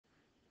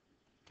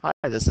Hi,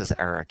 this is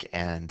Eric,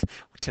 and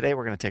today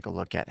we're going to take a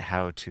look at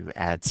how to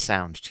add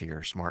sound to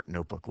your Smart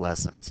Notebook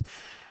lessons.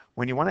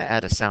 When you want to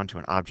add a sound to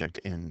an object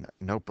in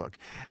Notebook,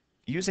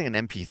 using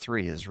an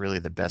MP3 is really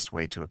the best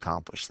way to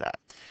accomplish that.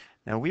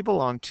 Now, we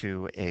belong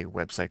to a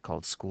website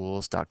called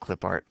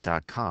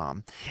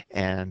schools.clipart.com,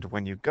 and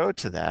when you go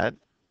to that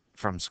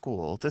from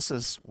school, this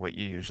is what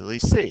you usually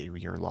see.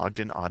 You're logged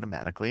in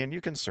automatically, and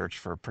you can search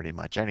for pretty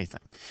much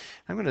anything.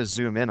 I'm going to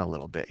zoom in a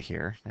little bit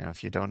here. Now,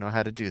 if you don't know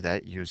how to do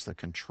that, use the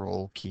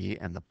Control key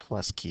and the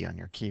plus key on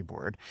your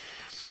keyboard.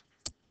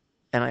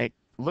 And I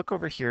look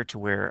over here to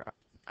where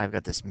I've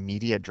got this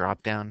media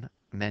drop-down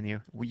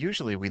menu.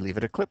 Usually we leave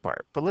it at clip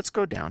art, but let's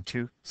go down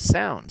to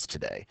sounds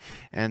today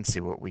and see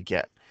what we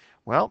get.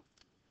 Well,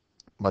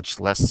 much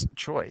less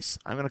choice.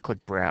 I'm going to click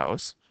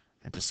browse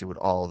and to see what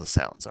all the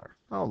sounds are.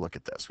 Oh, look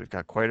at this. We've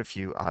got quite a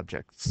few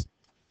objects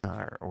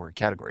or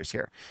categories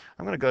here.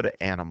 I'm going to go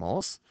to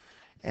animals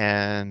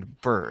and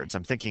birds.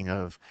 I'm thinking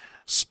of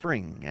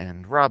spring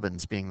and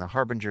robins being the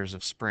harbingers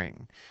of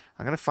spring.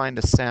 I'm going to find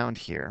a sound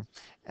here,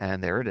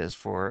 and there it is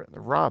for the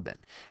robin.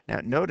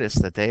 Now notice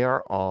that they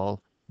are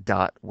all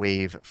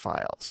 .wave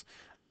files.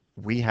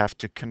 We have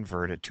to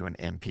convert it to an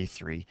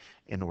MP3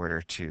 in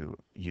order to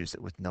use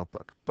it with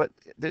Notebook. But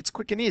it's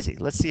quick and easy.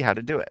 Let's see how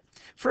to do it.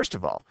 First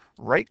of all,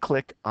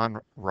 right-click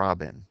on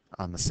Robin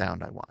on the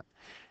sound I want.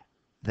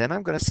 Then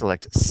I'm going to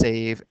select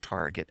Save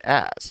Target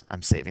As.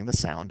 I'm saving the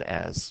sound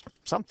as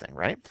something,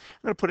 right?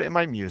 I'm going to put it in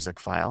my music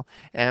file,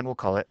 and we'll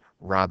call it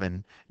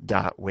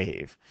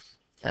robin.wave.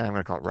 And I'm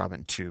going to call it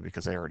robin2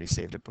 because I already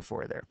saved it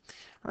before there.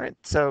 All right,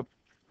 so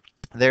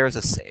there's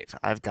a save.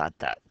 I've got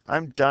that.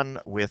 I'm done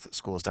with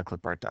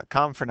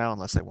schools.clipart.com for now,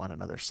 unless I want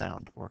another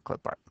sound or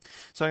clip art.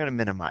 So I'm going to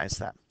minimize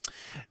that.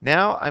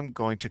 Now I'm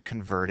going to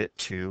convert it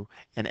to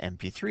an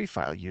MP3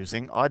 file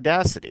using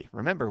Audacity.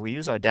 Remember, we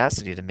use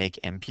Audacity to make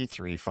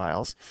MP3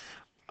 files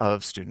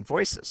of student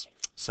voices.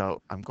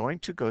 So I'm going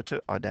to go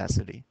to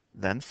Audacity,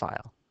 then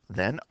File,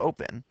 then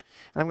Open, and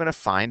I'm going to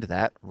find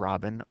that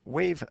Robin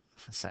wave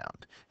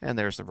sound. And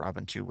there's the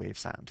Robin 2 wave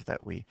sound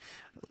that we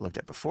looked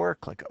at before.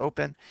 Click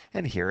Open,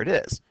 and here it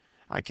is.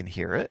 I can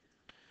hear it.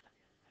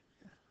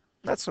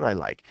 That's what I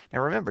like.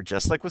 Now remember,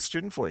 just like with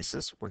student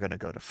voices, we're going to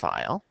go to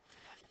File,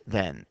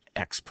 then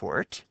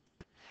Export,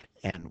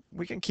 and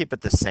we can keep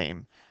it the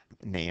same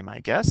name, I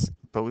guess,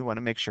 but we want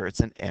to make sure it's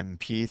an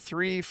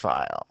MP3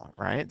 file,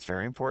 right? It's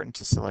very important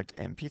to select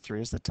MP3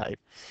 as the type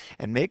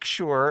and make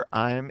sure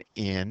I'm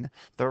in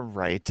the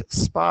right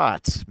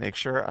spot. Make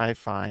sure I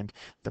find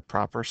the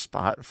proper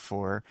spot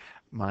for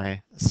my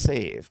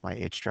save, my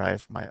H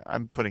drive.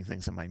 I'm putting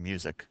things in my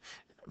music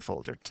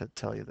folder to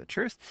tell you the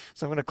truth.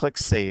 So I'm going to click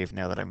save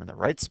now that I'm in the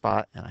right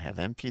spot and I have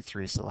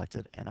MP3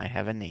 selected and I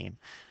have a name.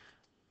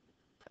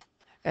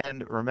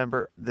 And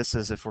remember, this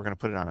is if we're going to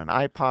put it on an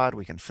iPod,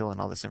 we can fill in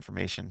all this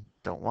information.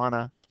 Don't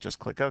wanna, just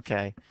click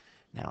OK.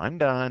 Now I'm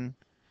done.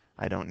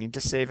 I don't need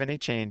to save any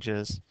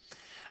changes.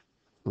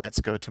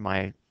 Let's go to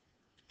my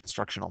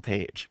instructional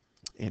page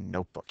in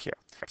Notebook here.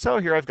 So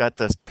here I've got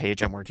this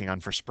page I'm working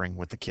on for spring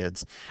with the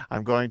kids.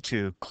 I'm going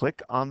to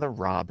click on the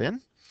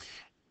robin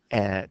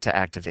to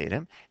activate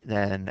him.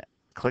 Then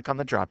click on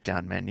the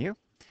drop-down menu.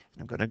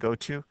 I'm going to go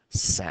to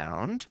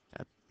Sound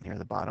near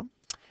the bottom.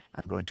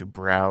 I'm going to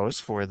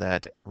browse for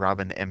that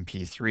Robin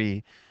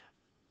MP3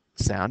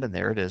 sound, and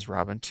there it is,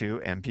 Robin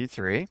 2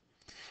 MP3. I'm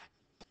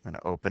going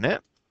to open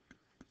it.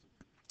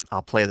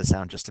 I'll play the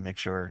sound just to make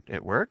sure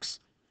it works.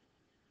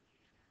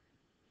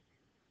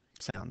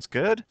 Sounds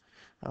good.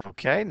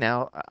 Okay,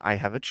 now I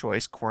have a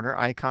choice, corner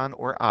icon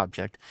or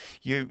object.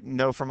 You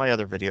know from my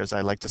other videos,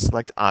 I like to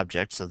select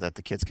object so that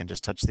the kids can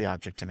just touch the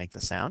object to make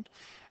the sound,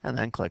 and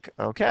then click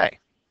OK.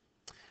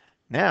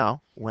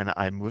 Now, when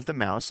I move the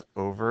mouse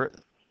over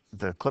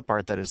the clip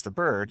art that is the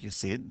bird, you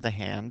see the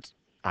hand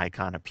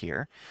icon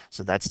appear.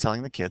 So that's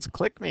telling the kids,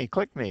 click me,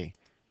 click me.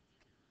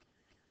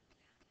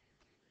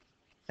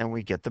 And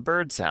we get the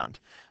bird sound.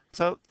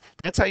 So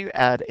that's how you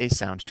add a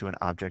sound to an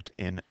object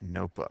in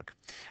Notebook.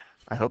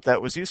 I hope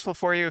that was useful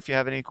for you. If you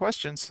have any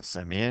questions,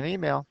 send me an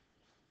email.